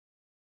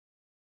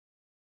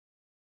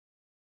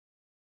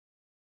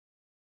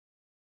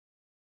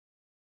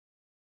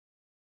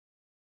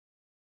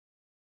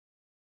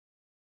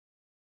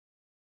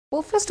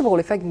Well, first of all,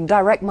 if I can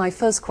direct my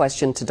first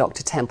question to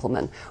Dr.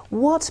 Templeman,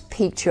 what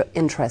piqued your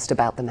interest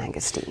about the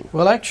mangosteen?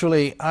 Well,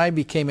 actually, I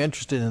became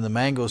interested in the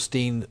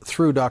mangosteen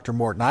through Dr.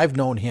 Morton. I've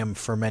known him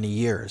for many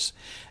years.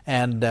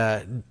 And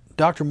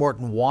Dr.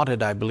 Morton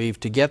wanted, I believe,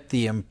 to get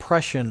the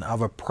impression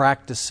of a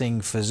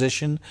practicing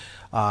physician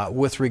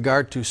with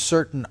regard to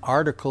certain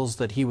articles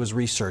that he was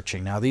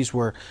researching. Now, these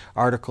were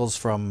articles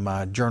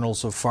from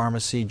journals of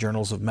pharmacy,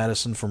 journals of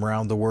medicine from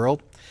around the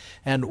world.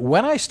 And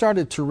when I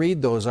started to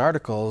read those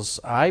articles,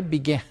 I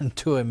began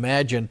to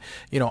imagine,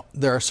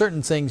 there are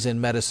certain things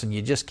in medicine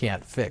you just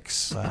can't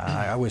fix.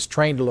 I was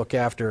trained to look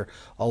after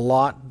a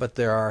lot, but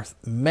there are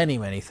many,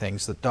 many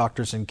things that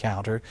doctors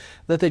encounter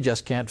that they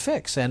just can't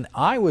fix. And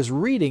I was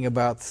reading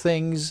about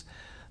things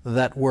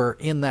that were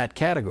in that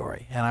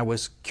category, and I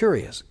was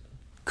curious.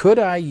 Could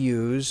I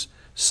use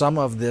some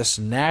of this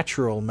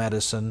natural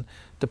medicine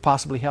to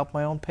possibly help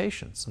my own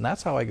patients? And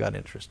that's how I got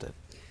interested.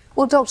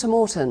 Well, Dr.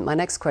 Morton, my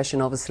next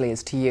question obviously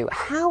is to you.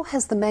 How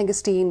has the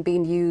mangosteen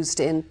been used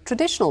in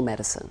traditional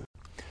medicine?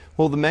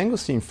 Well, the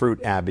mangosteen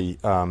fruit, Abby,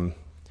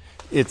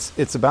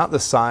 it's about the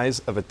size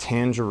of a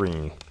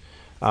tangerine.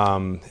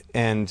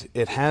 And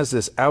it has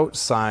this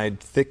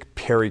outside thick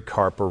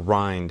pericarp or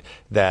rind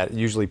that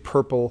usually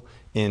purple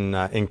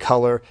in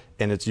color,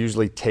 and it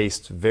usually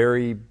tastes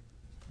very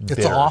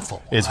bitter. It's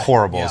awful. It's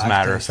horrible, as a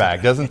matter of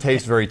fact. It doesn't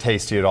taste very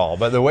tasty at all.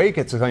 But the way it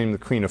gets to claim the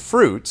queen of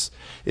fruits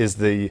is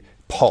the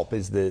pulp,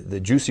 is the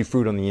juicy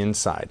fruit on the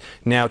inside.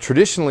 Now,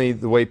 traditionally,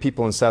 the way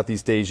people in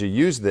Southeast Asia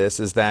use this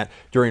is that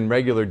during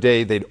regular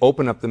day, they'd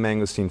open up the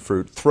mangosteen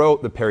fruit, throw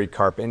out the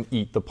pericarp, and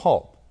eat the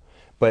pulp.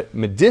 But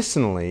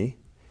medicinally,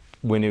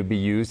 when it would be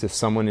used, if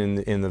someone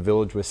in the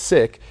village was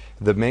sick,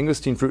 the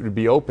mangosteen fruit would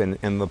be open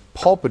and the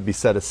pulp would be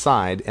set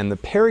aside and the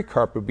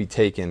pericarp would be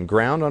taken,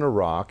 ground on a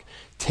rock,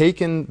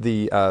 taken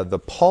the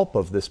pulp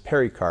of this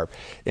pericarp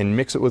and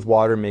mix it with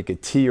water, make a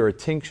tea or a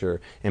tincture,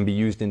 and be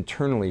used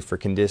internally for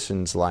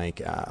conditions like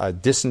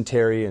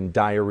dysentery and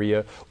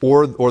diarrhea,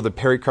 or the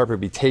pericarp would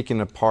be taken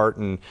apart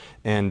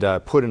and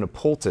put in a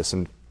poultice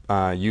and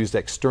used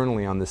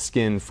externally on the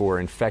skin for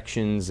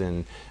infections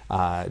and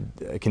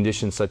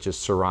conditions such as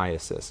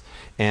psoriasis.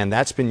 And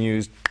that's been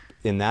used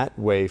in that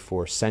way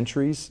for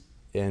centuries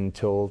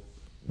until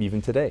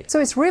even today. So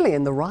it's really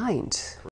in the rind.